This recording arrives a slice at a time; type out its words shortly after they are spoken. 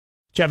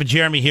Jeff and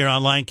Jeremy here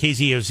online,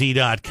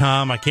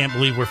 KZOZ.com. I can't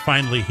believe we're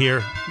finally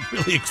here.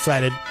 Really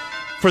excited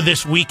for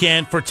this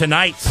weekend, for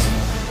tonight,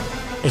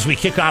 as we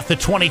kick off the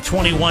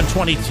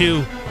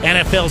 2021-22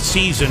 NFL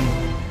season.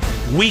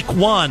 Week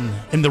 1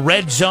 in the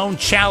Red Zone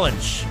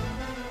Challenge.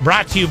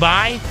 Brought to you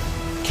by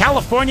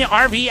California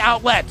RV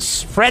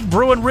Outlets, Fred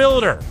Bruin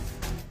Realtor,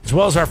 as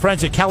well as our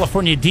friends at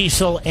California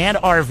Diesel and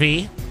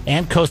RV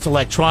and Coast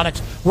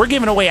Electronics. We're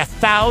giving away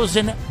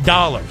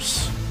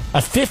 $1,000. A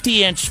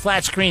 50-inch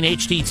flat-screen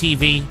HD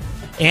TV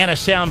and a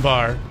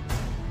soundbar.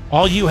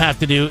 All you have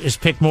to do is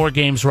pick more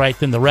games right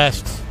than the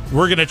rest.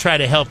 We're going to try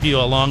to help you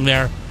along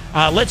there.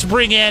 Let's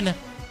bring in,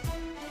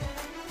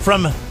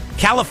 from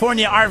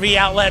California RV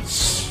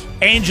Outlets,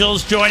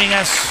 Angel's joining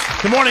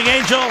us. Good morning,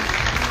 Angel.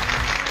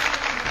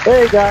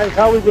 Hey, guys.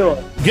 How we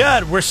doing?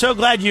 Good. We're so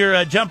glad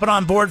you're jumping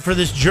on board for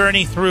this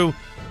journey through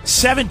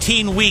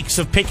 17 weeks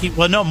of picking.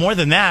 Well, no, more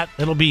than that.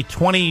 It'll be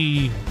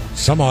 20...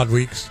 Some odd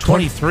weeks.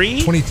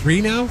 23? 23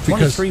 now?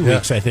 23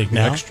 weeks, I think,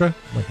 now. Extra?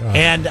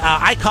 And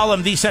I call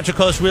him the Central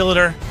Coast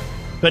Realtor,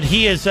 but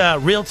he is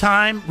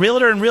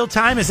realtor in real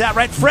time. Is that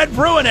right? Fred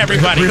Bruin,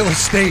 everybody. Real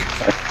estate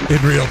in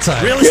real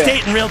time. Real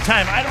estate in real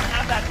time. I don't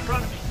have that in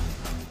front of me.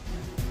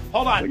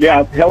 Hold on.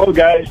 Yeah. Hello,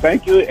 guys.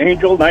 Thank you,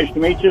 Angel. Nice to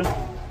meet you.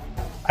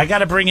 I got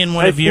to bring in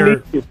one of your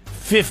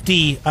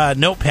 50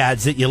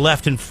 notepads that you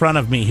left in front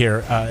of me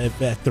here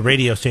at the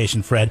radio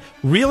station, Fred.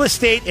 Real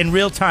estate in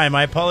real time.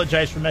 I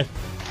apologize for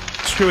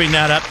screwing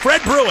that up. Fred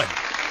Bruin.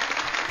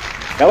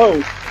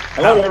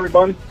 Hello,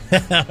 everyone.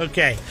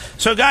 Okay.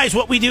 So, guys,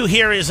 what we do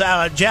here is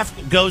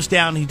Jeff goes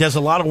down. He does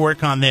a lot of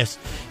work on this.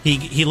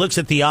 He looks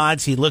at the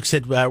odds. He looks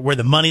at where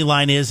the money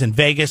line is in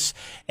Vegas.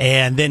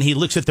 And then he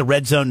looks at the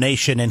Red Zone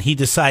Nation, and he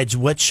decides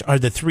which are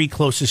the 3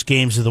 closest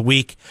games of the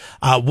week.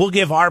 We'll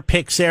give our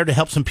picks there to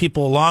help some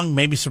people along,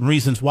 maybe some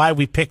reasons why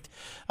we picked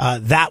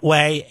that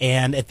way.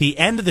 And at the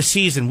end of the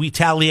season, we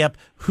tally up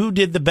who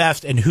did the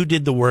best and who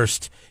did the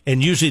worst.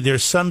 And usually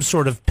there's some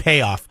sort of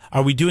payoff.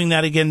 Are we doing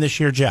that again this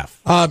year, Jeff?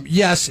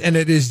 Yes, and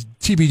it is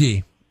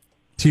TBD.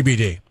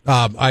 TBD.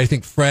 I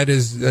think Fred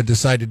has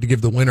decided to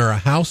give the winner a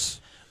house,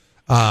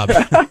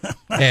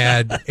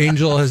 and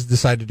Angel has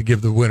decided to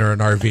give the winner an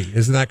RV.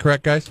 Isn't that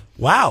correct, guys?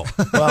 Wow.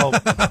 Well,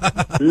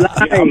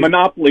 a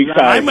Monopoly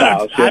size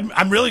house.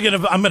 I'm really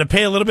gonna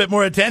pay a little bit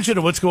more attention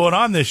to what's going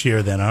on this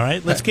year. Then, all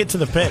right, let's get to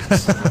the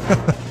picks.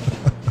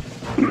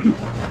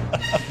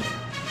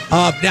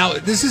 Now,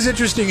 this is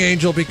interesting,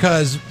 Angel,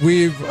 because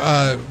we've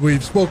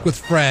spoke with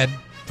Fred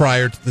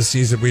prior to the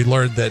season. We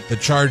learned that the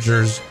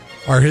Chargers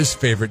are his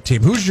favorite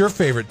team. Who's your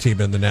favorite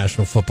team in the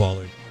National Football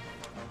League?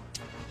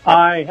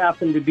 I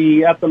happen to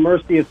be at the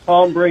mercy of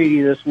Tom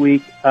Brady this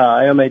week.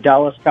 I am a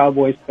Dallas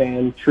Cowboys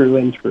fan, true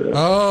and true.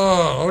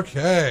 Oh,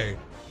 okay.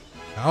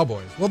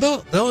 Cowboys. Well,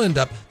 they'll end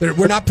up.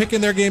 We're not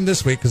picking their game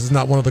this week because it's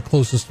not one of the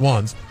closest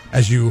ones,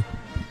 as you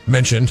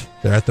mentioned.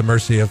 They're at the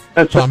mercy of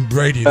Tom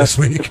Brady this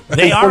week.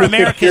 They are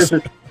America's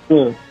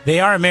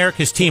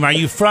team. Are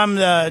you from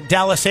the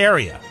Dallas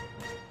area?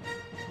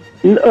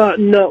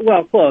 No,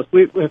 well, close.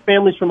 We have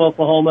families from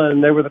Oklahoma,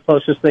 and they were the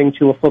closest thing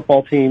to a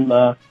football team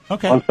on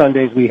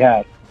Sundays we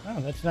had. Oh,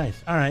 that's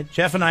nice. All right.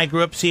 Jeff and I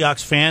grew up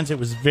Seahawks fans. It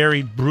was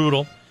very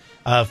brutal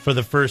for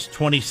the first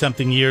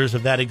 20-something years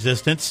of that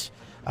existence.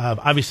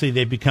 Obviously,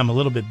 they've become a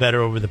little bit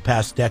better over the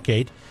past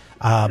decade.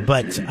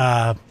 But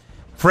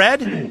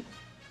Fred?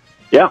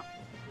 Yeah.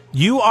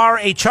 You are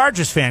a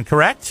Chargers fan,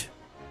 correct?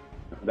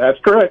 That's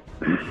correct.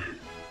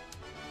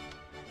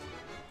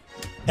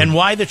 And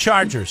why the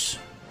Chargers?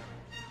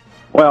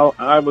 Well,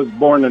 I was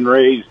born and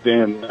raised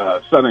in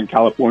Southern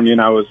California, and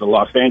I was a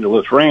Los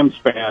Angeles Rams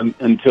fan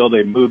until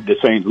they moved to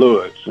St.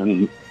 Louis.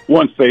 And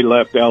once they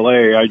left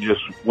L.A., I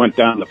just went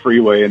down the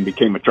freeway and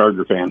became a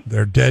Charger fan.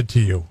 They're dead to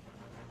you.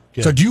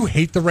 Good. So do you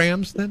hate the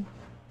Rams then?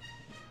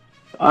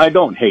 I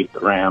don't hate the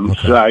Rams.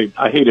 Okay.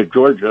 I hated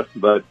Georgia,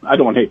 but I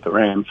don't hate the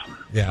Rams.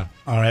 Yeah.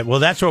 All right. Well,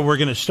 that's where we're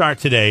going to start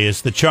today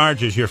is the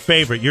Chargers, your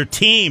favorite, your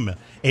team,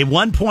 a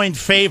 1-point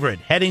favorite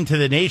heading to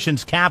the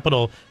nation's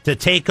capital to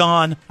take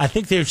on, I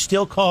think they're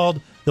still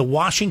called the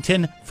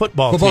Washington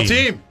Football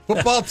Team.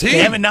 Football team. They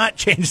have not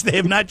changed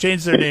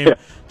their name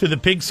to the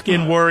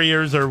Pigskin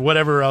Warriors or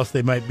whatever else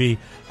they might be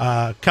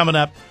coming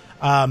up.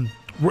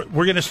 We're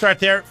going to start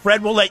there.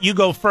 Fred, we'll let you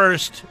go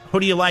first. Who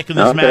do you like in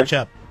this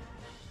matchup?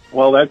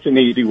 Well, that's an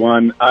easy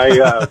one.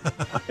 I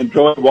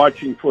enjoy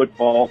watching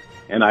football,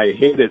 and I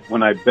hate it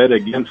when I bet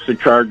against the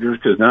Chargers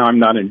because now I'm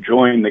not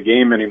enjoying the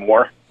game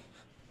anymore.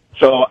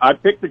 So I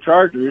picked the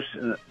Chargers.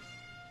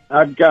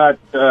 I've got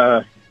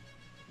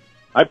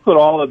I put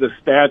all of the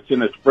stats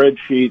in a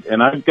spreadsheet,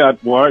 and I've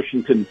got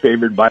Washington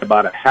favored by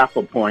about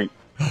 0.5 point.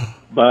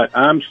 But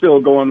I'm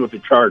still going with the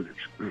Chargers.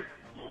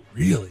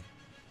 Really?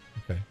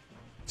 Okay.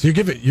 So you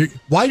give it.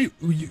 Why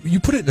you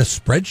put it in a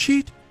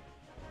spreadsheet?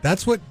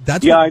 That's what.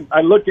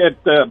 I look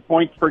at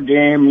points per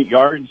game,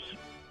 yards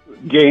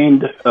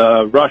gained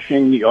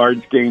rushing,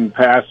 yards gained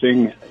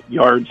passing,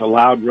 yards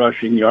allowed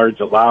rushing, yards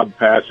allowed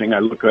passing. I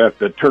look at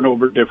the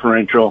turnover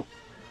differential.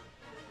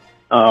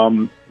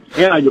 And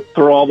I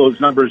throw all those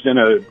numbers in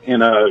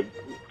a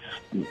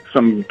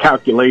some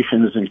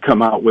calculations and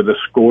come out with a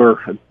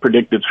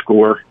predicted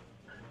score.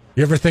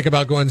 You ever think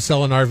about going and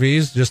selling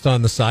RVs just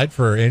on the side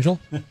for Angel?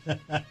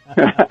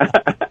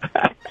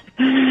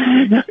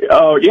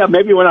 Oh, yeah,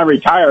 maybe when I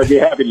retire, I'd be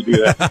happy to do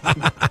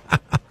that.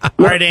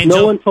 All right, Angel.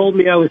 No one told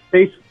me I was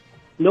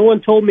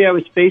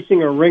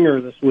facing a ringer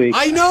this week.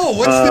 I know.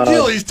 What's the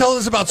deal? He's telling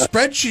us about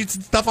spreadsheets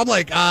and stuff. I'm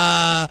like,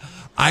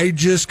 I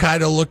just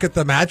kind of look at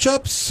the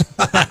matchups.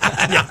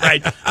 Yeah,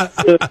 right.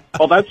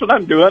 Well, that's what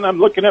I'm doing. I'm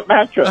looking at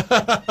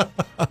matchups.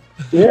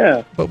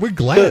 Yeah. But we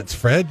glance,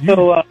 Fred.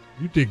 You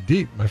dig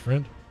deep, my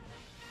friend.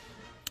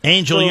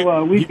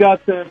 Angel, we've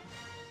got the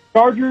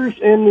Chargers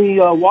and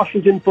the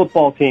Washington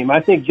football team.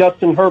 I think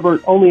Justin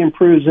Herbert only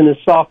improves in his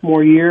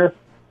sophomore year.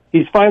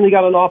 He's finally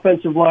got an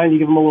offensive line to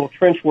give him a little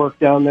trench work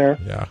down there.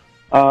 Yeah.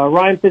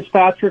 Ryan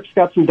Fitzpatrick's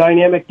got some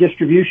dynamic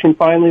distribution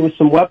finally with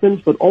some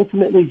weapons, but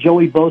ultimately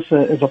Joey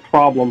Bosa is a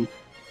problem.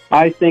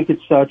 I think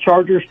it's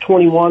Chargers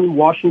 21,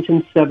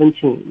 Washington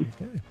 17.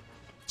 Okay.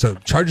 So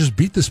Chargers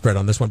beat the spread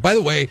on this one. By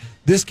the way,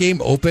 this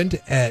game opened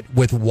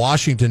with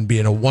Washington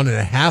being a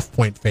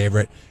 1.5-point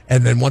favorite,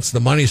 and then once the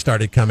money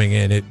started coming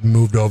in, it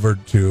moved over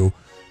to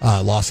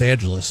Los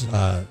Angeles.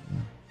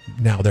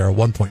 Now they're a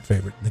 1-point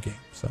favorite in the game.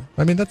 So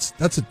I mean that's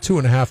a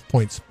 2.5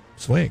 points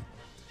swing.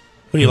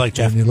 what do you like,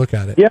 Jeff? When you look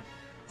at it, Yeah.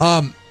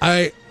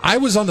 I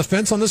was on the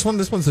fence on this one.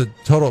 This one's a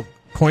total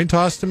coin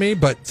toss to me.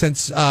 But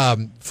since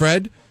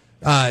Fred,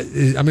 I'm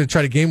going to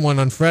try to game one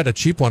on Fred, a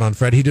cheap one on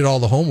Fred. He did all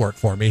the homework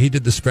for me. He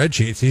did the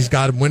spreadsheets. He's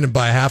got him winning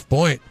by a half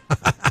point.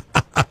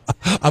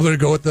 I'm going to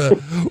go with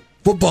the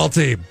football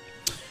team.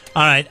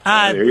 All right.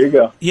 There you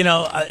go. You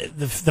know,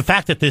 the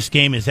fact that this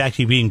game is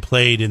actually being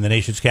played in the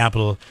nation's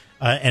capital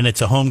and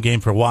it's a home game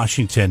for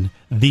Washington,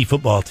 the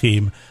football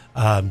team,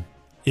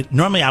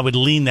 normally I would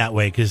lean that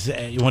way because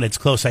when it's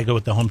close, I go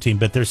with the home team.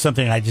 But there's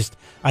something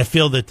I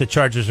feel that the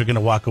Chargers are going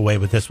to walk away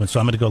with this one. So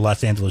I'm going to go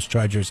Los Angeles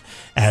Chargers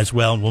as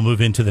well. And we'll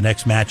move into the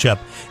next matchup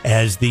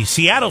as the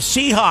Seattle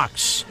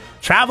Seahawks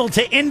travel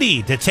to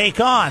Indy to take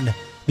on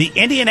the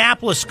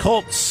Indianapolis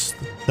Colts.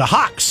 The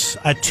Hawks,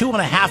 a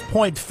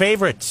 2.5-point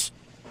favorites.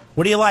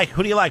 What do you like?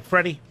 Who do you like,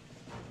 Freddie?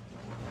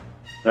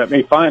 Let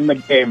me find the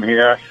game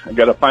here. I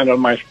got to find it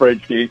on my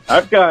spreadsheet.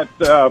 I've got,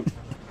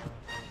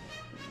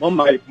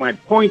 my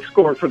point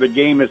score for the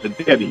game is a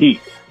dead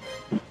heat,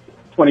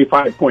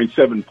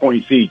 25.7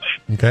 points each.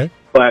 Okay.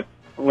 But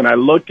when I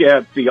look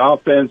at the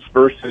offense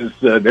versus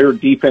their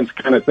defense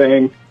kind of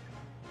thing,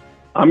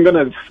 I'm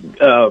gonna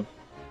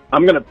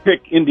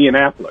pick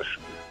Indianapolis.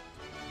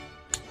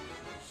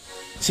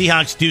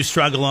 Seahawks do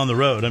struggle on the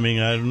road. I mean,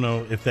 I don't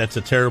know if that's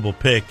a terrible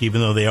pick,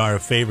 even though they are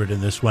a favorite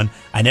in this one.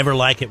 I never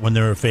like it when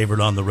they're a favorite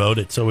on the road.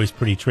 It's always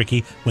pretty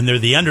tricky. When they're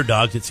the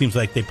underdogs, it seems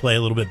like they play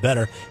a little bit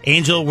better.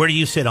 Angel, where do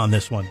you sit on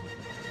this one?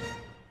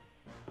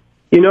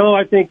 You know,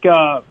 I think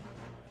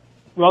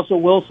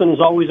Russell Wilson is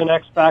always an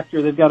X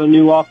factor. They've got a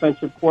new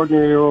offensive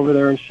coordinator over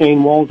there in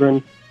Shane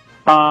Waldron.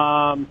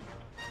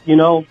 You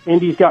know,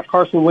 Indy's got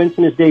Carson Wentz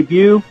in his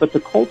debut, but the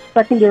Colts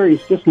secondary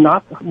is just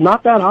not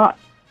that hot.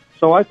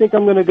 So I think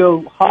I'm going to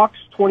go Hawks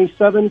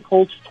 27,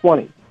 Colts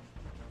 20.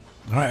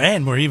 All right,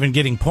 and we're even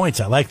getting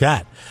points. I like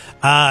that.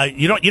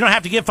 You don't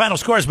have to give final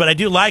scores, but I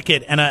do like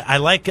it, and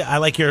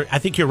I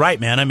think you're right,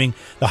 man. I mean,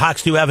 the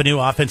Hawks do have a new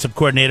offensive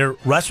coordinator.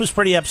 Russ was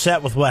pretty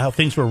upset with how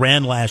things were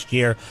ran last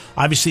year.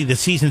 Obviously, the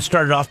season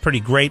started off pretty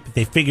great, but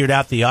they figured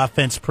out the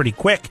offense pretty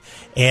quick,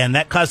 and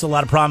that caused a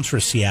lot of problems for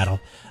Seattle.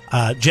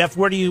 Jeff,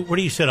 where do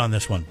you sit on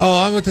this one?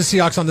 Oh, I'm with the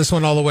Seahawks on this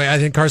one all the way. I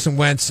think Carson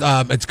Wentz.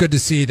 It's good to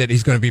see that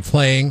he's going to be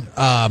playing,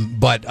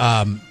 but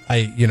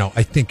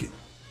I think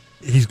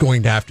he's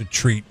going to have to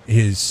treat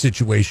his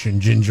situation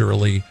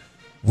gingerly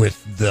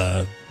with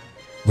the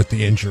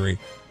injury,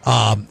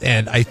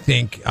 and I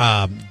think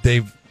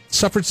they've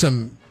suffered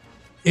some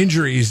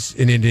injuries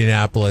in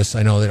Indianapolis.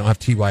 I know they don't have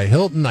T.Y.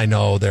 Hilton. I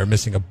know they're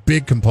missing a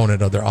big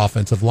component of their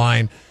offensive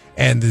line.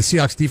 And the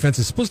Seahawks defense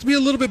is supposed to be a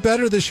little bit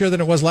better this year than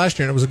it was last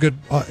year, and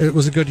it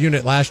was a good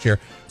unit last year.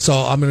 So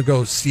I'm going to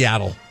go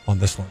Seattle on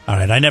this one. All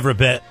right, I never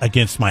bet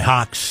against my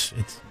Hawks.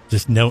 It's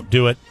just don't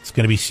do it. It's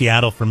going to be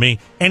Seattle for me.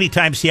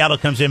 Anytime Seattle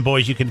comes in,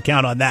 boys, you can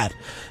count on that.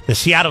 The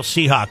Seattle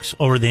Seahawks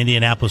over the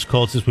Indianapolis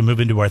Colts as we move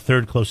into our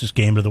third closest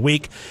game of the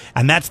week,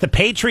 and that's the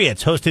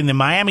Patriots hosting the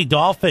Miami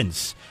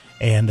Dolphins.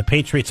 And the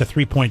Patriots a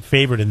 3-point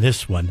favorite in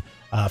this one.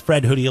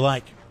 Fred, who do you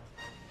like?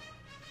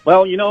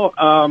 Well,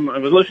 I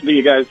was listening to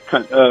you guys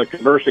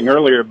conversing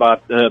earlier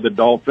about the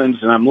Dolphins,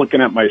 and I'm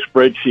looking at my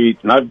spreadsheet,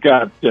 and I've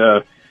got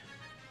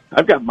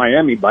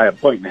Miami by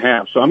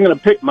 1.5, so I'm going to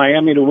pick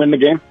Miami to win the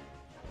game.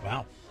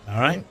 Wow!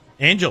 All right,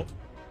 Angel.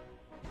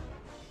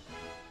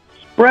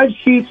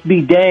 Spreadsheets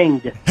be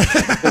danged.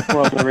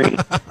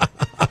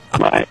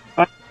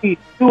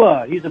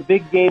 Tua, he's a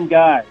big game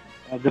guy.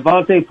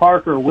 Devontae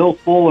Parker, Will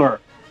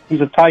Fuller,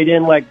 he's a tight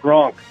end like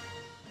Gronk.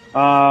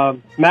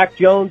 Mac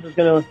Jones is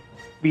going to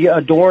be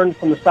adorned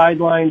from the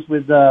sidelines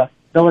with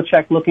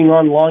Belichick looking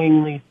on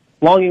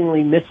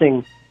longingly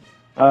missing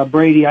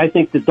Brady. I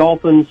think the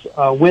Dolphins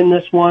win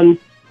this one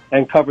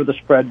and cover the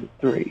spread with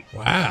 3.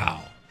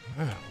 Wow.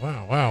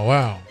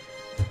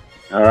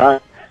 All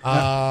right.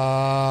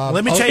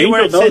 Let me tell you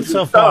where it Angel knows sits so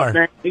his stuff, far.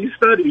 man. He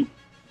studied.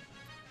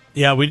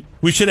 Yeah,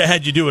 we should have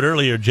had you do it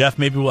earlier, Jeff.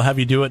 Maybe we'll have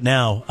you do it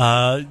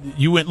now.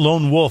 You went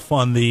lone wolf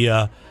on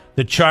the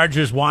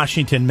Chargers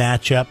Washington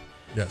matchup.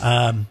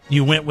 Yes.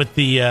 You went with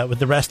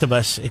the rest of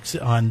us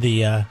on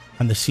the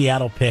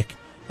Seattle pick,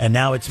 and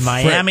now it's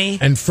Miami.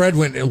 Fred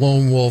went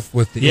lone wolf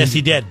with the. Yes,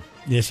 he did.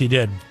 Yes, he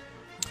did.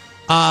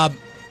 I'm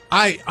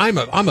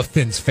a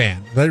Finns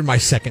fan. They're my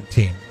second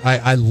team.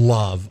 I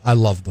love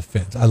the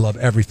Finns. I love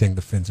everything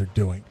the Finns are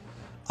doing.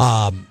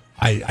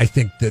 I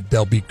think that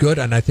they'll be good,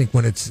 and I think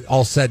when it's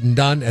all said and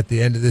done at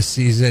the end of this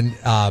season,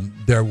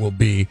 there will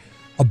be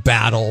a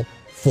battle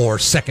for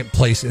second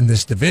place in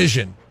this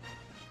division.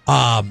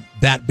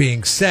 That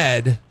being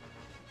said,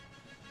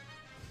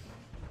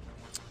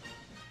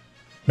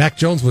 Mac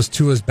Jones was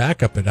Tua's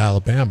backup at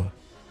Alabama.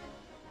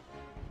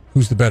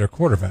 Who's the better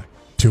quarterback,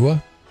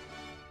 Tua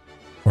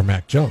or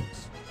Mac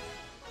Jones?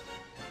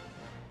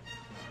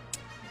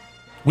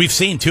 We've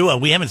seen Tua.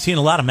 We haven't seen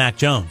a lot of Mac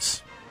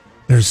Jones.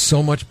 There's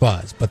so much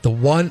buzz, but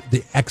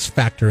the X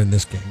factor in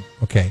this game,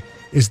 okay,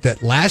 is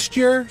that last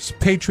year's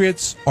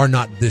Patriots are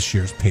not this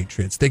year's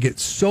Patriots. They get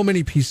so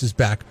many pieces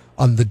back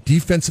on the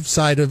defensive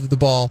side of the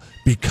ball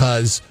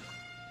because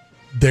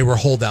they were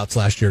holdouts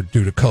last year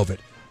due to COVID.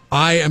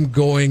 I am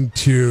going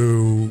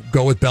to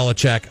go with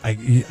Belichick.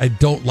 I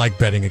don't like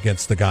betting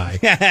against the guy,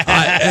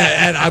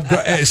 and I'm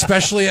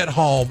especially at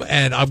home.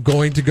 And I'm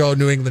going to go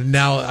New England.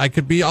 Now I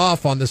could be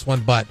off on this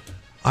one, but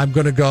I'm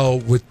going to go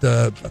with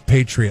the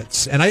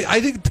Patriots. And I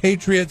think the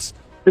Patriots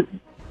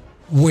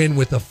win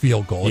with a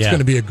field goal. It's going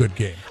to be a good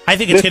game. I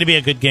think it's going to be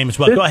a good game as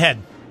well. Go ahead.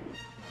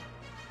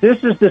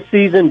 This is the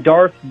season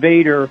Darth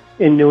Vader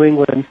in New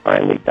England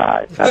finally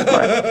died. That's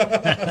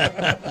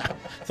my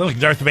Sounds like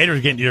Darth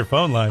Vader's getting to your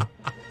phone line.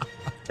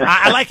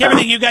 I like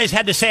everything you guys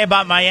had to say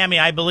about Miami.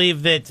 I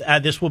believe that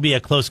this will be a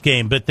close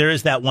game, but there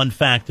is that one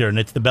factor, and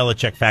it's the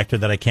Belichick factor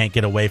that I can't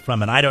get away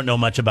from. And I don't know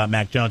much about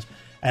Mac Jones.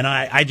 And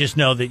I just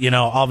know that,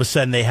 all of a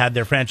sudden they had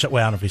their franchise,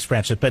 well, I don't know if he's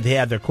franchise, but they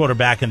had their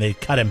quarterback and they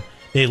cut him.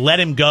 They let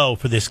him go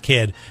for this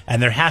kid.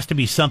 And there has to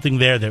be something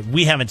there that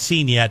we haven't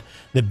seen yet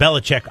that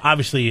Belichick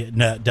obviously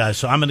does.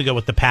 So I'm going to go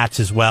with the Pats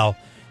as well.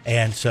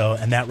 And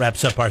that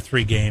wraps up our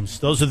 3 games.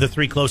 Those are the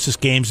 3 closest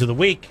games of the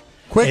week.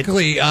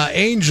 Quickly,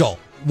 Angel,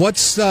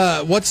 what's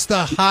the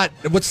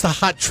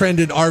hot trend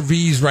in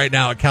RVs right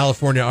now at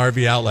California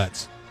RV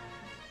outlets?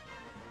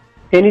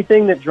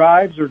 anything that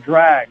drives or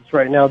drags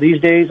right now.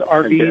 These days,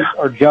 RVs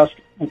are just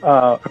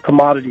a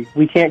commodity.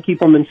 We can't keep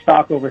them in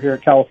stock over here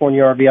at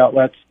California RV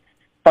outlets.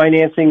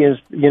 Financing is,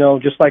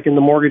 just like in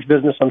the mortgage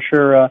business, I'm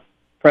sure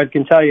Fred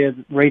can tell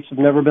you, rates have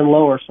never been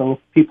lower. So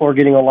people are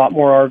getting a lot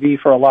more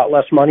RV for a lot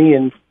less money,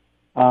 and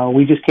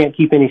we just can't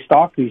keep any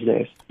stock these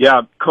days.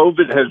 Yeah,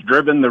 COVID has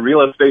driven the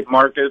real estate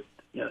market.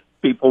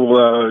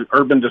 People,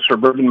 urban to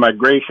suburban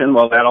migration.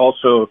 Well, that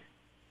also,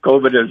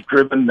 COVID has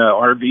driven the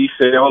RV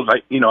sales.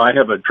 I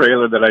have a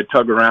trailer that I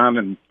tug around,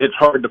 and it's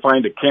hard to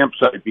find a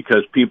campsite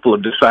because people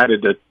have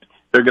decided that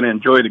they're going to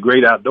enjoy the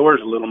great outdoors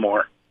a little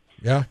more.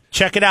 Yeah.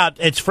 Check it out.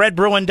 It's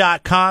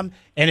fredbruin.com.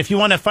 And if you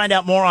want to find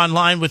out more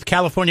online with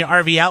California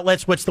RV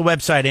Outlets, what's the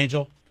website,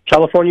 Angel?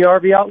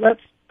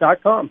 CaliforniaRVOutlets.com.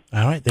 All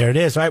right, there it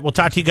is. All right, we'll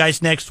talk to you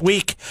guys next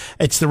week.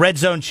 It's the Red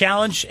Zone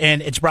Challenge,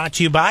 and it's brought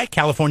to you by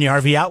California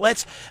RV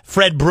Outlets.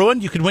 Fred Bruin,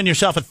 you can win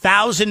yourself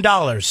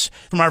 $1,000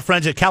 from our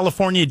friends at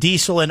California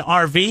Diesel and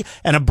RV,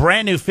 and a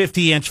brand new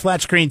 50-inch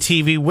flat screen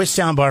TV with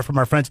soundbar from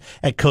our friends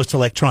at Coast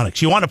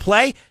Electronics. You want to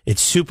play?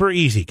 It's super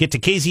easy. Get to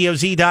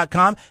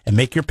KZOZ.com and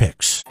make your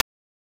picks.